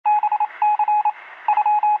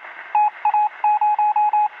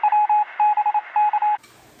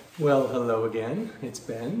Well, hello again. It's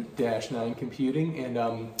Ben, Dash9 Computing,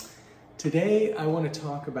 and today I want to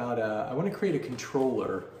talk about, I want to create a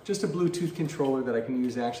controller, just a Bluetooth controller that I can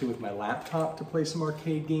use actually with my laptop to play some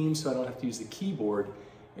arcade games so I don't have to use the keyboard.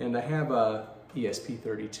 And I have a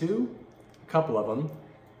ESP32, a couple of them.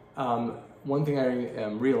 One thing I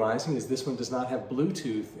am realizing is this one does not have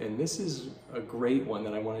Bluetooth, and this is a great one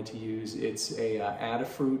that I wanted to use. It's a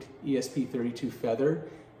Adafruit ESP32 Feather.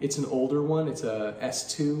 It's an older one, it's a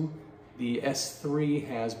S2. The S3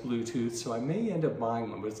 has Bluetooth, so I may end up buying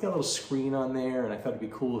one, but it's got a little screen on there, and I thought it'd be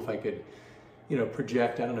cool if I could, you know,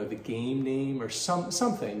 project, I don't know, the game name or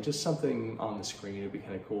something, just something on the screen. It'd be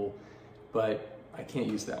kind of cool, but I can't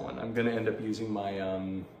use that one. I'm gonna end up using my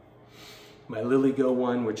my LilyGo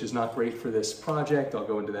one, which is not great for this project. I'll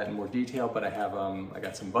go into that in more detail, but I have, I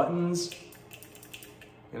got some buttons,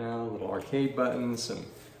 you know, little arcade buttons, some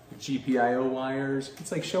GPIO wires.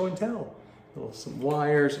 It's like show and tell. Some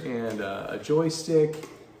wires and a joystick,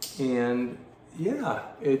 and yeah,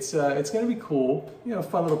 it's gonna be cool. You know,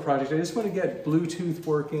 fun little project. I just want to get Bluetooth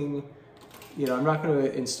working. You know, I'm not going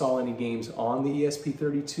to install any games on the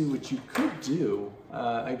ESP32, which you could do.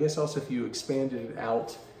 I guess also if you expanded it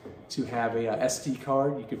out to have a SD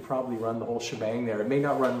card, you could probably run the whole shebang there. It may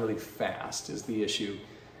not run really fast is the issue.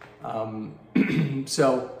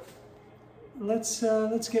 So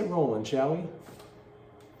let's get rolling, shall we?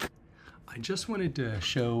 I just wanted to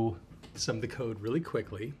show some of the code really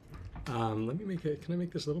quickly. Let me make it, can I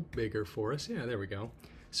make this a little bigger for us? Yeah, there we go.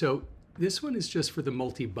 So this one is just for the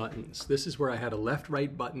multi-buttons. This is where I had a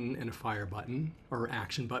left-right button and a fire button, or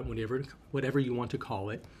action button, whatever you want to call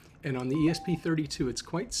it. And on the ESP32, it's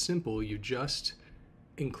quite simple. You just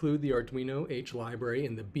include the Arduino H library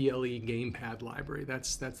and the BLE gamepad library.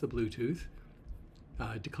 That's the Bluetooth.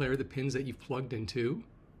 Declare the pins that you've plugged into.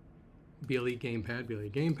 BLE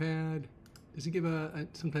gamepad. Does it give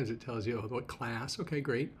sometimes it tells you what class? Okay,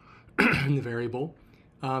 great. And the variable.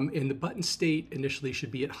 And the button state initially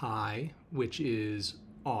should be at high, which is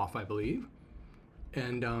off, I believe.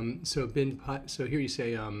 And so here you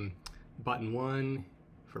say button 1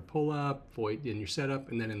 for pull up, void in your setup,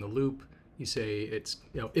 and then in the loop you say it's,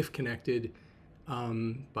 you know, if connected,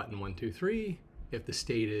 button 1, 2, 3. If the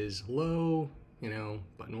state is low, you know,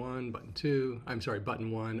 button 1, button 2. I'm sorry,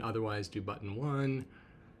 button 1. Otherwise, do button 1.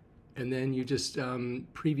 And then you just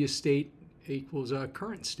previous state equals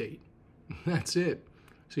current state. That's it.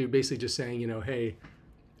 So you're basically just saying, you know, hey,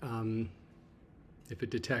 if it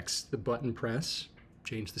detects the button press,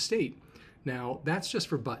 change the state. Now that's just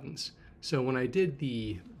for buttons. So when I did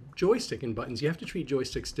the joystick and buttons, you have to treat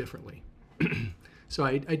joysticks differently. So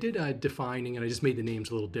I did defining, and I just made the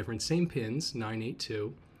names a little different. Same pins, 9, 8,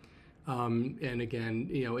 2. And again,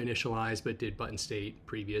 you know, initialize, but did button state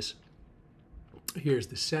previous. Here's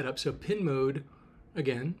the setup. So pin mode,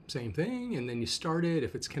 again, same thing. And then you start it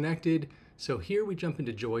if it's connected. So here we jump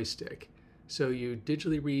into joystick. So you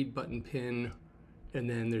digitally read button pin, and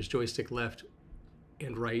then there's joystick left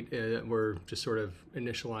and right. We're just sort of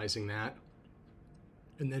initializing that.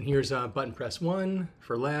 And then here's button press 1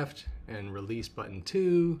 for left, and release button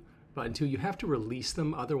 2. Button 2, you have to release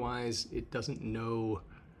them, otherwise it doesn't know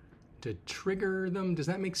to trigger them. Does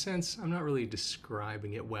that make sense? I'm not really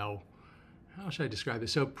describing it well. How should I describe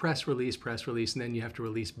this? So press, release, and then you have to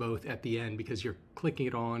release both at the end because you're clicking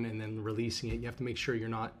it on and then releasing it. You have to make sure you're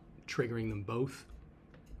not triggering them both,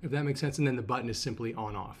 if that makes sense. And then the button is simply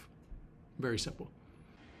on, off. Very simple.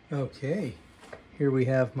 Okay, here we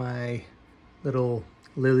have my little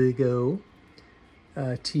LilyGo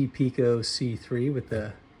T-Pico C3 with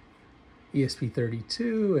the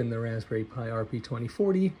ESP32 and the Raspberry Pi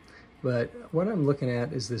RP2040. But what I'm looking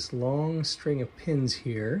at is this long string of pins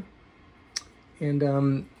here. And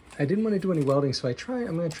I didn't want to do any welding, so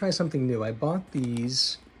I'm going to try something new. I bought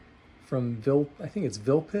these from I think it's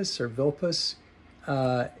Vilpus,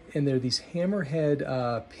 and they're these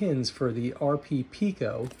hammerhead pins for the RP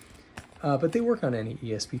Pico, but they work on any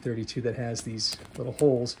ESP32 that has these little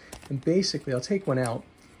holes. And basically, I'll take one out.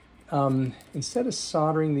 Instead of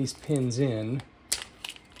soldering these pins in,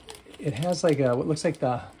 it has like what looks like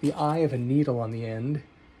the eye of a needle on the end,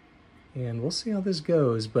 and we'll see how this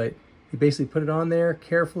goes. But you basically put it on there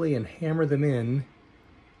carefully and hammer them in.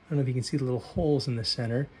 I don't know if you can see the little holes in the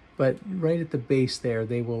center, but right at the base there,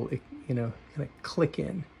 they will, you know, kind of click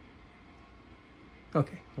in.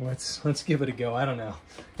 Okay, well, let's give it a go. I don't know.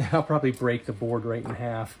 I'll probably break the board right in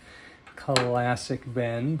half. Classic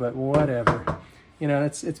Ben, but whatever. You know,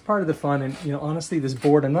 it's part of the fun. And, you know, honestly, this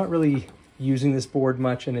board, I'm not really using this board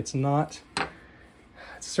much, and it's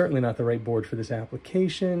certainly not the right board for this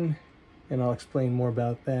application. And I'll explain more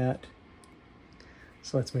about that.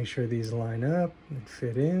 So let's make sure these line up and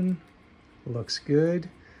fit in. Looks good.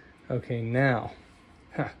 Okay, now,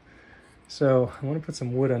 so I want to put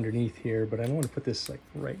some wood underneath here, but I don't want to put this like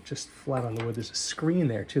right just flat on the wood. There's a screen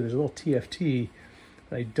there too. There's a little TFT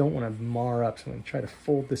that I don't want to mar up, so I'm going to try to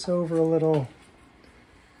fold this over a little.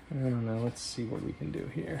 I don't know, let's see what we can do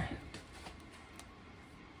here.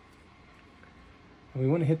 And we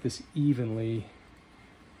want to hit this evenly.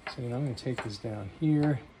 So, I'm going to take this down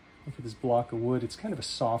here. Look at this block of wood. It's kind of a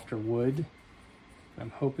softer wood.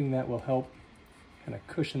 I'm hoping that will help kind of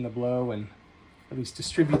cushion the blow and at least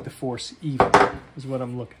distribute the force even, is what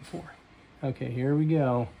I'm looking for. Okay, here we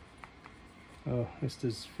go. Oh, this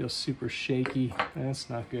does feel super shaky. That's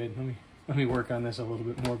not good. Let me work on this a little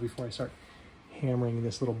bit more before I start hammering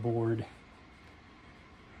this little board.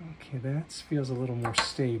 Okay, that feels a little more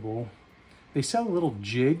stable. They sell a little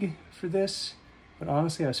jig for this, but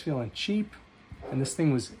honestly, I was feeling cheap. And this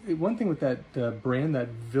thing was, one thing with that brand, that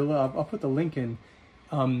Villa, I'll put the link in,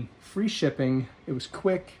 free shipping, it was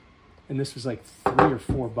quick, and this was like $3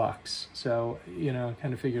 or $4. So, I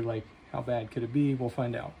kind of figured like, how bad could it be? We'll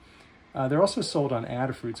find out. They're also sold on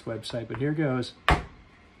Adafruit's website, but here goes.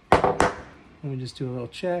 Let me just do a little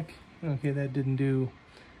check. Okay, that didn't do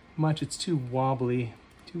much. It's too wobbly,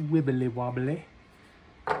 too wibbly wobbly.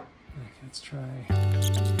 Okay, let's try.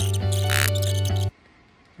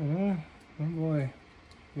 Oh boy.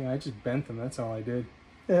 Yeah, I just bent them, that's all I did.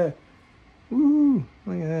 Ooh,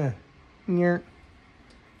 look at that.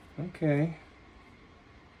 Okay.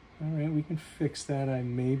 All right, we can fix that,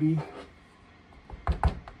 maybe.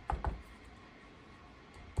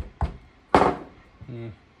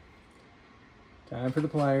 Time for the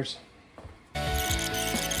pliers.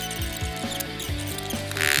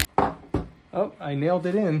 Oh, I nailed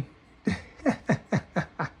it in.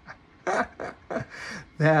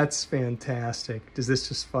 That's fantastic. Does this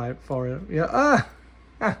just fall out? Yeah.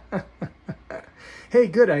 Hey,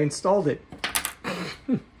 good, I installed it.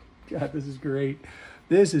 God, this is great.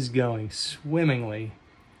 This is going swimmingly.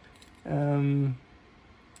 Jeez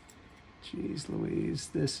Louise,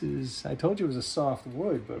 this is, I told you it was a soft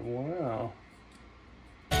wood, but wow.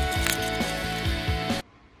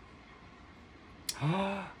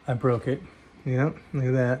 I broke it. Yep, look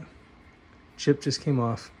at that. Chip just came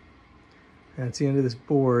off. That's the end of this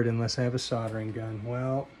board unless I have a soldering gun.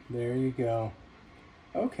 Well, there you go.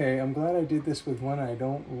 Okay, I'm glad I did this with one I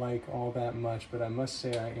don't like all that much, but I must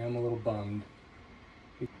say I am a little bummed.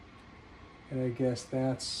 And I guess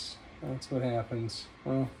that's what happens.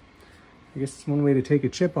 Well, I guess it's one way to take a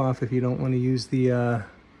chip off if you don't want to use the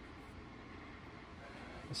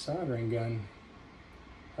soldering gun.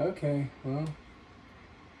 Okay, well.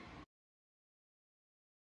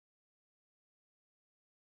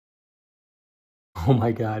 Oh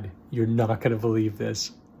my God, you're not gonna believe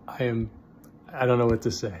this. I don't know what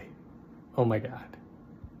to say. Oh my God.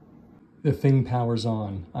 The thing powers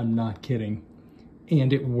on, I'm not kidding.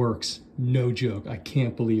 And it works, no joke, I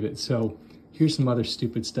can't believe it. So here's some other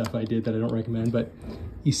stupid stuff I did that I don't recommend, but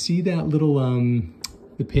you see that little,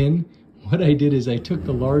 the pin? What I did is I took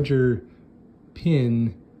the larger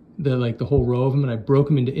pin, the whole row of them, and I broke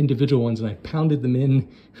them into individual ones, and I pounded them in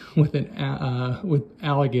with with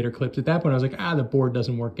alligator clips. At that point, I was like, the board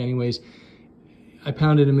doesn't work anyways. I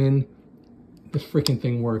pounded them in. The freaking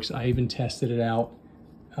thing works. I even tested it out.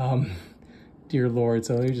 Dear Lord.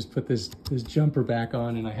 So let me just put this jumper back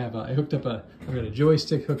on, and I've got a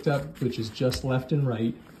joystick hooked up, which is just left and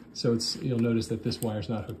right. So you'll notice that this wire's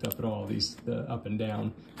not hooked up at all. The up and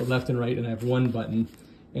down, but left and right, and I have one button.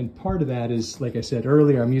 And part of that is, like I said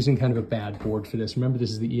earlier, I'm using kind of a bad board for this. Remember,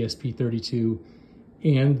 this is the ESP32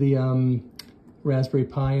 and the Raspberry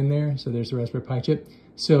Pi in there. So there's the Raspberry Pi chip.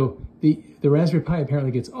 So the Raspberry Pi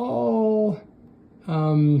apparently gets all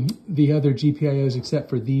the other GPIOs except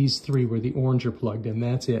for these three where the orange are plugged in.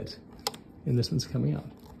 That's it. And this one's coming out.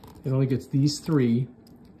 It only gets these three.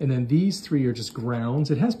 And then these three are just grounds.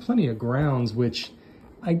 It has plenty of grounds, which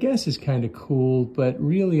I guess is kind of cool, but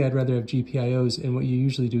really I'd rather have GPIOs, and what you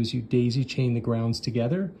usually do is you daisy chain the grounds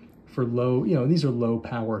together for low, these are low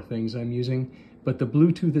power things I'm using, but the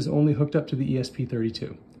Bluetooth is only hooked up to the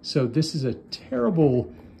ESP32. So this is a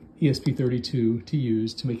terrible ESP32 to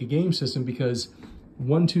use to make a game system because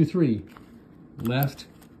 1, 2, 3, left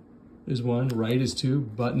is 1, right is 2,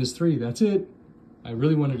 button is 3, that's it. I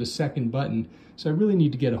really wanted a second button. So I really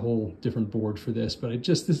need to get a whole different board for this, but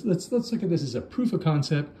let's look at this as a proof of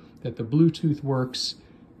concept that the Bluetooth works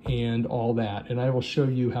and all that. And I will show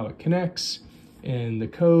you how it connects and the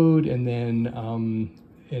code, and then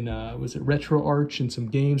was it RetroArch and some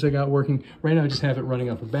games I got working. Right now I just have it running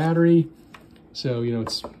off a battery. So,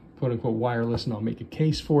 it's quote unquote wireless, and I'll make a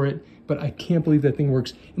case for it. But I can't believe that thing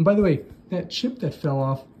works. And by the way, that chip that fell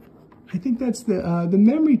off, I think that's the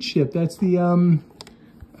memory chip. That's the,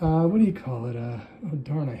 what do you call it? Oh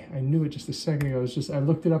darn, I knew it just a second ago. I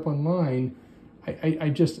looked it up online.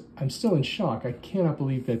 I'm still in shock. I cannot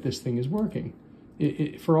believe that this thing is working.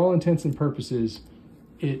 For all intents and purposes,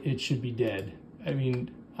 it should be dead. I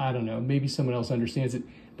mean, I don't know, maybe someone else understands it.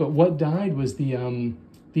 But what died was the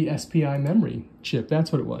SPI memory chip.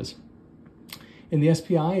 That's what it was. And the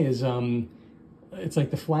SPI is, it's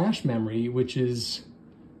like the flash memory, which is,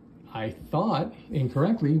 I thought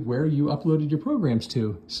incorrectly, where you uploaded your programs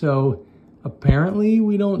to. So apparently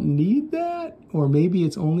we don't need that, or maybe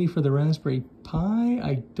it's only for the Raspberry Pi.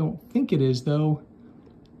 I don't think it is though.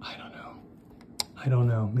 I don't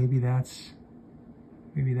know. Maybe that's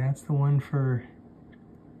the one for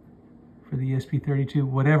the ESP32.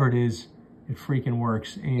 Whatever it is, it freaking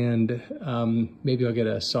works. And maybe I'll get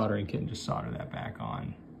a soldering kit and just solder that back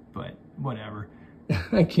on. But whatever.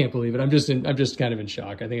 I can't believe it. I'm just kind of in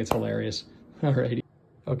shock. I think it's hilarious. Alrighty.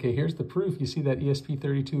 Okay, here's the proof. You see that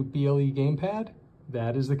ESP32 BLE gamepad?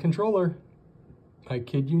 That is the controller. I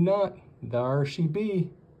kid you not. There she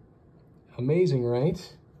be. Amazing,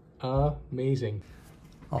 right? Amazing.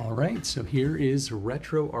 All right, so here is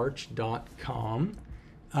retroarch.com.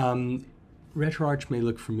 RetroArch may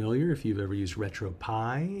look familiar if you've ever used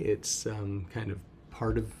RetroPie. It's kind of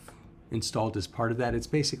installed as part of that. It's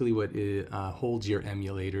basically what holds your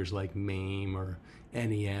emulators like MAME or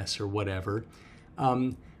NES or whatever.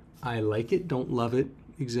 I like it, don't love it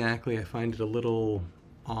exactly. I find it a little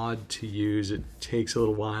odd to use. It takes a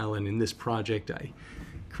little while, and in this project I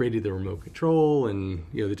created the remote control and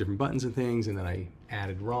the different buttons and things, and then I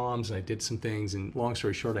added ROMs and I did some things, and long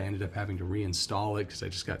story short, I ended up having to reinstall it because I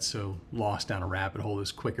just got so lost down a rabbit hole. It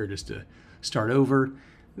was quicker just to start over.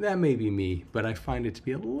 That may be me, but I find it to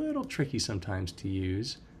be a little tricky sometimes to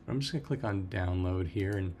use. I'm just gonna click on download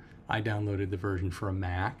here, and I downloaded the version for a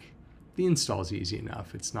Mac. The install is easy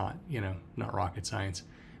enough. It's not, not rocket science.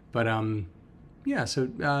 But yeah, so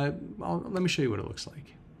let me show you what it looks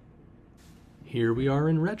like. Here we are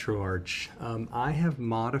in RetroArch. I have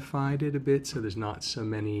modified it a bit so there's not so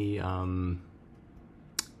many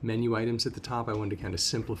menu items at the top. I wanted to kind of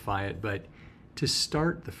simplify it, but to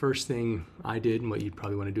start, the first thing I did, and what you'd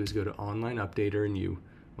probably want to do, is go to Online Updater, and you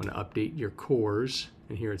want to update your cores,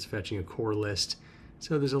 and here it's fetching a core list.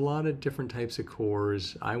 So there's a lot of different types of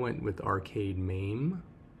cores. I went with arcade MAME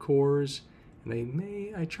cores,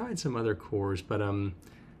 and I tried some other cores, but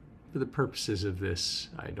for the purposes of this,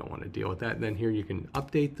 I don't want to deal with that. Then here you can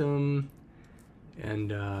update them,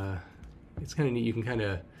 and it's kind of neat. You can kind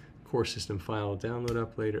of core system file download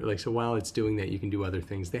up later. So while it's doing that, you can do other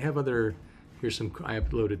things. They have other, here's some, I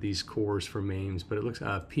uploaded these cores for MAMEs, but it looks,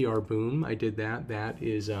 PR Boom, I did that. That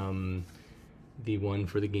is the one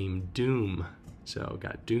for the game Doom. So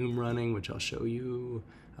got Doom running, which I'll show you.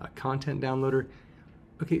 Content downloader.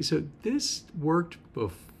 Okay, so this worked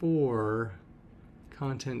before.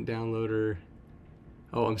 Content downloader.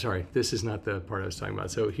 Oh, I'm sorry. This is not the part I was talking about.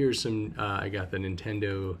 So here's some, I got the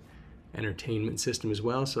Nintendo Entertainment System as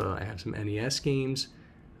well. So I have some NES games.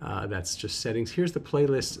 That's just settings. Here's the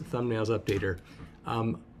playlist thumbnails updater.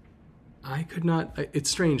 I could not, it's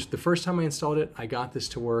strange. The first time I installed it, I got this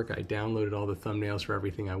to work. I downloaded all the thumbnails for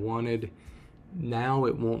everything I wanted. Now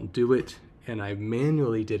it won't do it. And I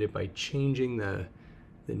manually did it by changing the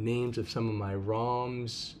names of some of my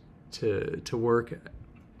ROMs to work.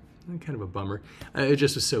 Kind of a bummer. It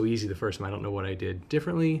just was so easy the first time. I don't know what I did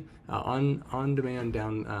differently. On demand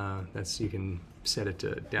down, you can set it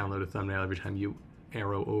to download a thumbnail every time you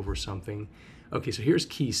arrow over something. Okay, so here's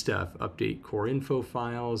key stuff. Update core info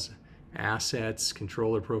files, assets,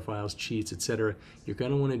 controller profiles, cheats, etc. You're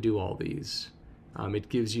going to want to do all these. It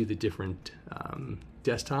gives you the different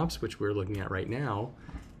desktops, which we're looking at right now.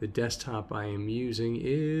 The desktop I am using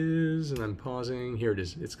is, and I'm pausing, here it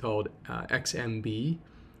is, it's called XMB.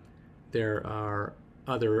 There are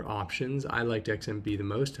other options. I liked XMB the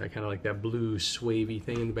most. I kind of like that blue swavy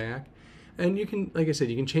thing in the back. And you can, like I said,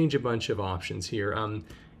 you can change a bunch of options here.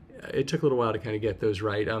 It took a little while to kind of get those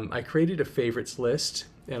right. I created a favorites list,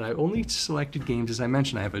 and I only selected games, as I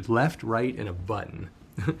mentioned. I have a left, right, and a button.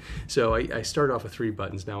 So I started off with 3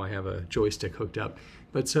 buttons. Now I have a joystick hooked up.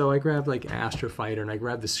 But so I grabbed like Astro Fighter, and I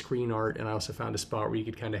grabbed the screen art, and I also found a spot where you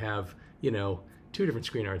could kind of have, 2 different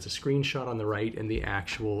screen arts, a screenshot on the right and the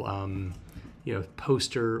actual,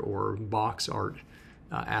 poster or box art.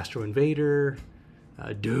 Astro Invader,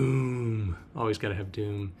 Doom, always got to have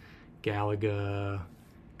Doom, Galaga,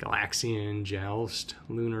 Galaxian, Joust,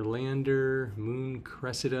 Lunar Lander, Moon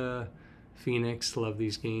Cressida, Phoenix, love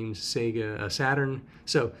these games. Sega, Saturn.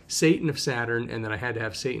 So Satan of Saturn, and then I had to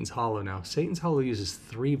have Satan's Hollow now. Satan's Hollow uses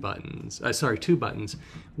 2 buttons.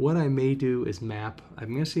 What I may do is map. I'm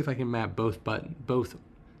going to see if I can map both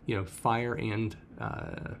fire and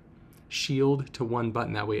shield to 1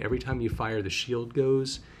 button. That way, every time you fire, the shield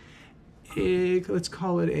goes. Let's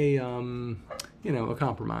call it a a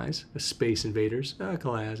compromise. A Space Invaders, a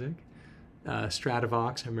classic.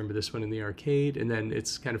 Stratovox, I remember this one in the arcade, and then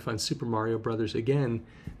it's kind of fun, Super Mario Brothers. Again,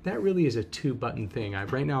 that really is a 2-button thing.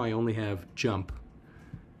 Right now I only have jump.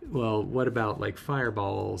 Well, what about like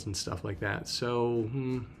fireballs and stuff like that? So,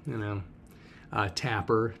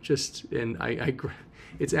 Tapper,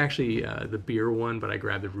 it's actually the beer one, but I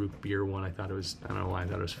grabbed the root beer one. I don't know why, I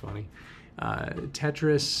thought it was funny.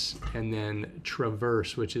 Tetris, and then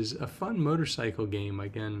Traverse, which is a fun motorcycle game.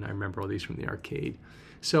 Again, I remember all these from the arcade.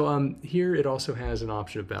 So here it also has an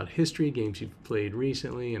option about history, games you've played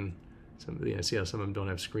recently, and see how some of them don't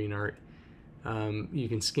have screen art. You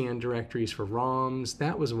can scan directories for ROMs.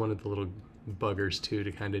 That was one of the little buggers too,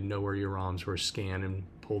 to kind of know where your ROMs were, scan and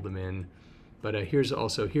pull them in. But here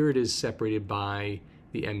it is separated by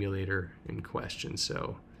the emulator in question.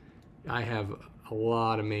 So I have a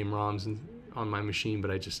lot of MAME ROMs on my machine,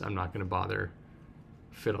 but I'm not going to bother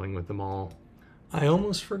fiddling with them all. I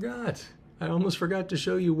almost forgot to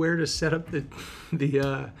show you where to set up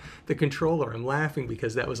the controller. I'm laughing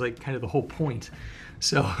because that was like kind of the whole point.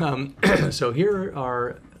 So so here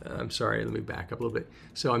are, I'm sorry, let me back up a little bit.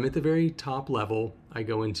 So I'm at the very top level. I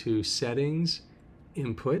go into Settings,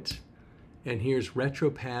 Input, and here's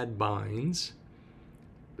RetroPad Binds,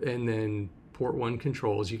 and then Port 1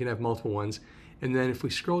 controls. You can have multiple ones. And then if we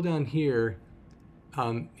scroll down here,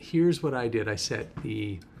 here's what I did. I set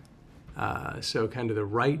the so kind of the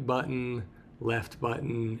right button, left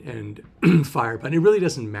button, and fire button. It really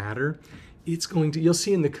doesn't matter. You'll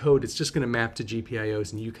see in the code, it's just going to map to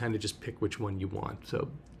GPIOs, and you kind of just pick which one you want. So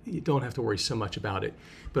you don't have to worry so much about it.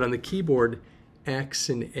 But on the keyboard, X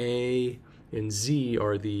and A and Z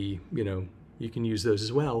are you can use those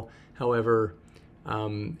as well. However,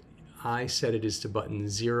 I set it as to button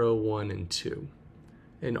 0, 1, and 2.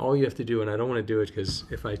 And all you have to do, and I don't want to do it because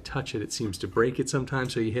if I touch it, it seems to break it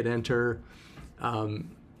sometimes. So you hit enter,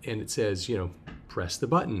 and it says, press the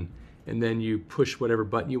button. And then you push whatever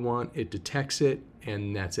button you want, it detects it,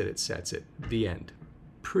 and that's it, it sets it. The end.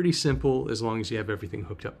 Pretty simple as long as you have everything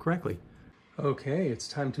hooked up correctly. Okay, it's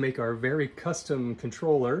time to make our very custom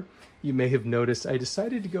controller. You may have noticed I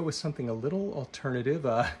decided to go with something a little alternative.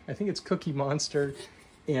 I think it's Cookie Monster,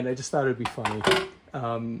 and I just thought it'd be funny.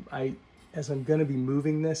 As I'm going to be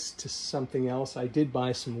moving this to something else, I did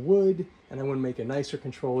buy some wood, and I want to make a nicer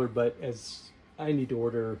controller, but as I need to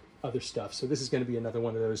order other stuff. So this is going to be another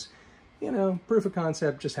one of those, proof of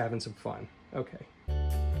concept, just having some fun. Okay.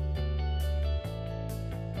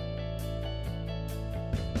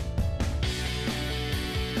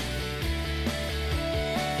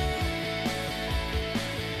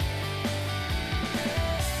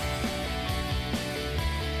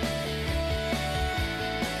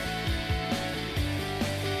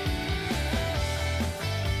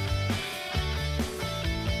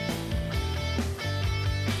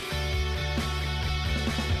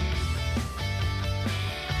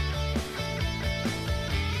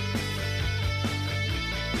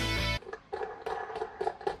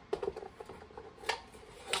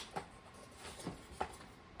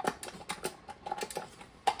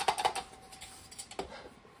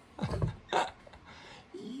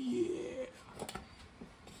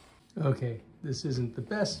 Okay, this isn't the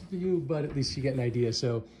best view, but at least you get an idea.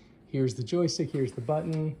 So here's the joystick, here's the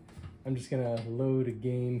button. I'm just gonna load a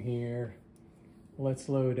game here. Let's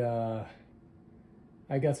load, I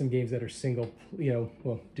got some games that are single,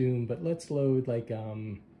 Doom, but let's load like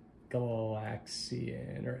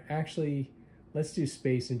Galaxian, or actually, let's do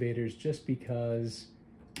Space Invaders just because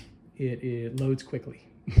it loads quickly.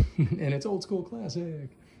 And it's old school classic.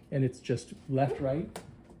 And it's just left, right,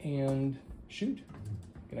 and shoot.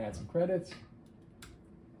 Gonna add some credits.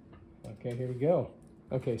 Okay, here we go.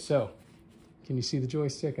 Okay, so can you see the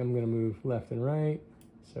joystick? I'm gonna move left and right.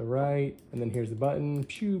 So right, and then here's the button.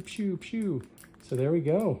 Pew, pew, pew. So there we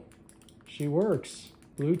go. She works.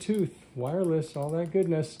 Bluetooth, wireless, all that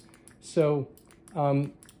goodness. So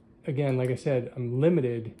again, like I said, I'm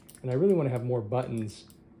limited, and I really want to have more buttons.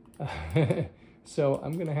 So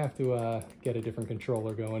I'm gonna have to get a different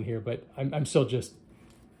controller going here, but I'm still just,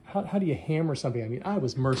 how do you hammer something? I mean, I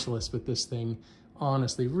was merciless with this thing,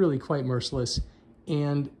 honestly, really quite merciless.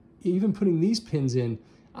 And even putting these pins in,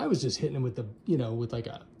 I was just hitting them with the, with like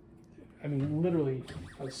I mean, literally,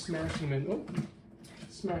 I was smashing them in,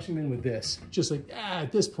 smashing them in with this. Just like,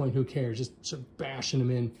 at this point, who cares? Just sort of bashing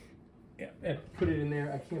them in. Yeah, put it in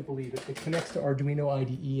there. I can't believe it. It connects to Arduino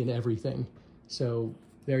IDE and everything. So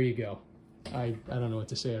there you go. I don't know what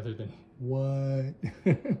to say other than what?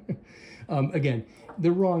 Again,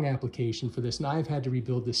 the wrong application for this. And I've had to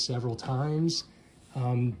rebuild this several times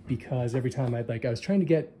because every time I was trying to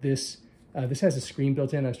get this, this has a screen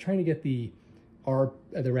built in. I was trying to get the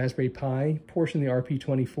Raspberry Pi portion, the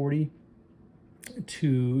RP2040,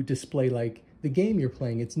 to display like the game you're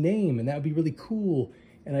playing, its name, and that would be really cool.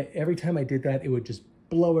 And every time I did that, it would just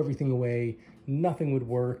blow everything away. Nothing would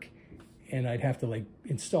work. And I'd have to like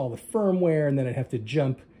install the firmware, and then I'd have to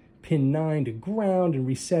jump pin 9 to ground and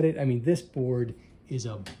reset it. I mean, this board is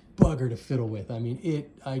a bugger to fiddle with. I mean,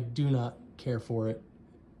 I do not care for it,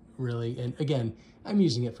 really. And again, I'm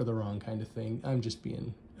using it for the wrong kind of thing. I'm just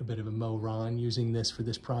being a bit of a moron using this for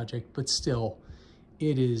this project, but still,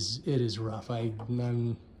 it is rough. I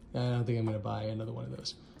don't think I'm gonna buy another one of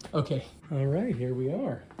those. Okay, all right, here we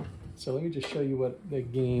are. So let me just show you what the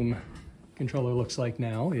game controller looks like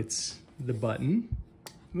now. It's the button.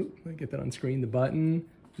 Oop, let me get that on screen. The button,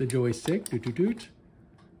 the joystick, the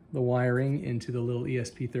wiring into the little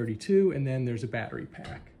ESP32, and then there's a battery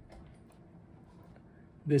pack.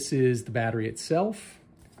 This is the battery itself.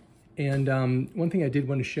 And one thing I did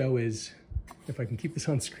want to show is, if I can keep this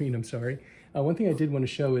on screen, I'm sorry. One thing I did want to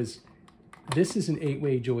show is, this is an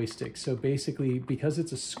 8-way joystick. So basically, because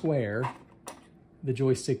it's a square, the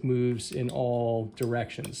joystick moves in all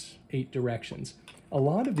directions, 8 directions. A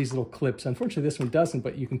lot of these little clips, unfortunately this one doesn't,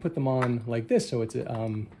 but you can put them on like this, so it's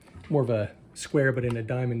more of a square but in a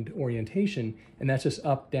diamond orientation, and that's just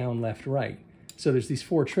up, down, left, right. So there's these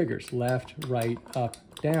 4 triggers, left, right, up,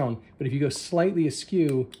 down, but if you go slightly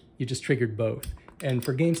askew, you just triggered both. And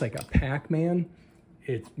for games like a Pac-Man,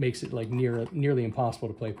 it makes it like nearly impossible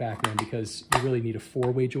to play Pac-Man because you really need a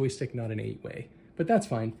 4-way joystick, not an 8-way. But that's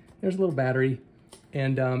fine. There's a little battery,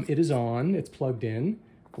 and it is on. It's plugged in.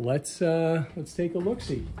 Let's take a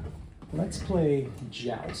look-see. Let's play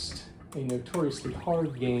Joust, a notoriously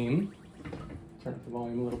hard game. Turn up the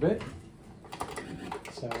volume a little bit.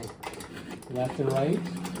 So left and right,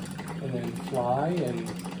 and then fly and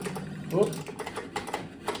whoop.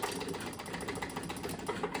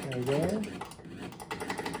 There.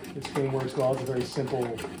 This game works well. It's a very simple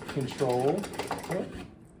control.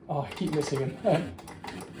 Oh, I keep missing it.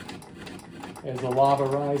 As the lava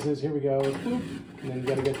rises, here we go. Boop. And then you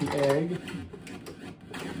got to get the egg.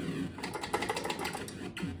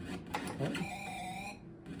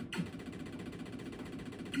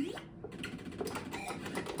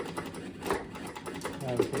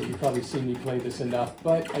 Okay, you've probably seen me play this enough,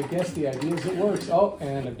 but I guess the idea is it works. Oh,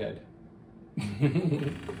 and I'm dead.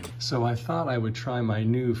 So I thought I would try my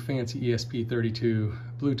new fancy ESP32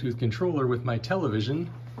 Bluetooth controller with my television,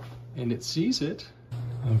 and it sees it.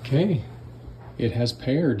 Okay, it has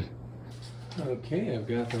paired. Okay, I've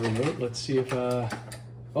got the remote. Let's see if, oh,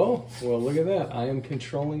 well, look at that. I am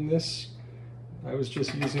controlling this. I was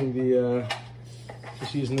just using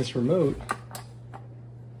this remote.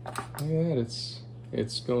 Look at that,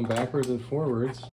 it's going backwards and forwards.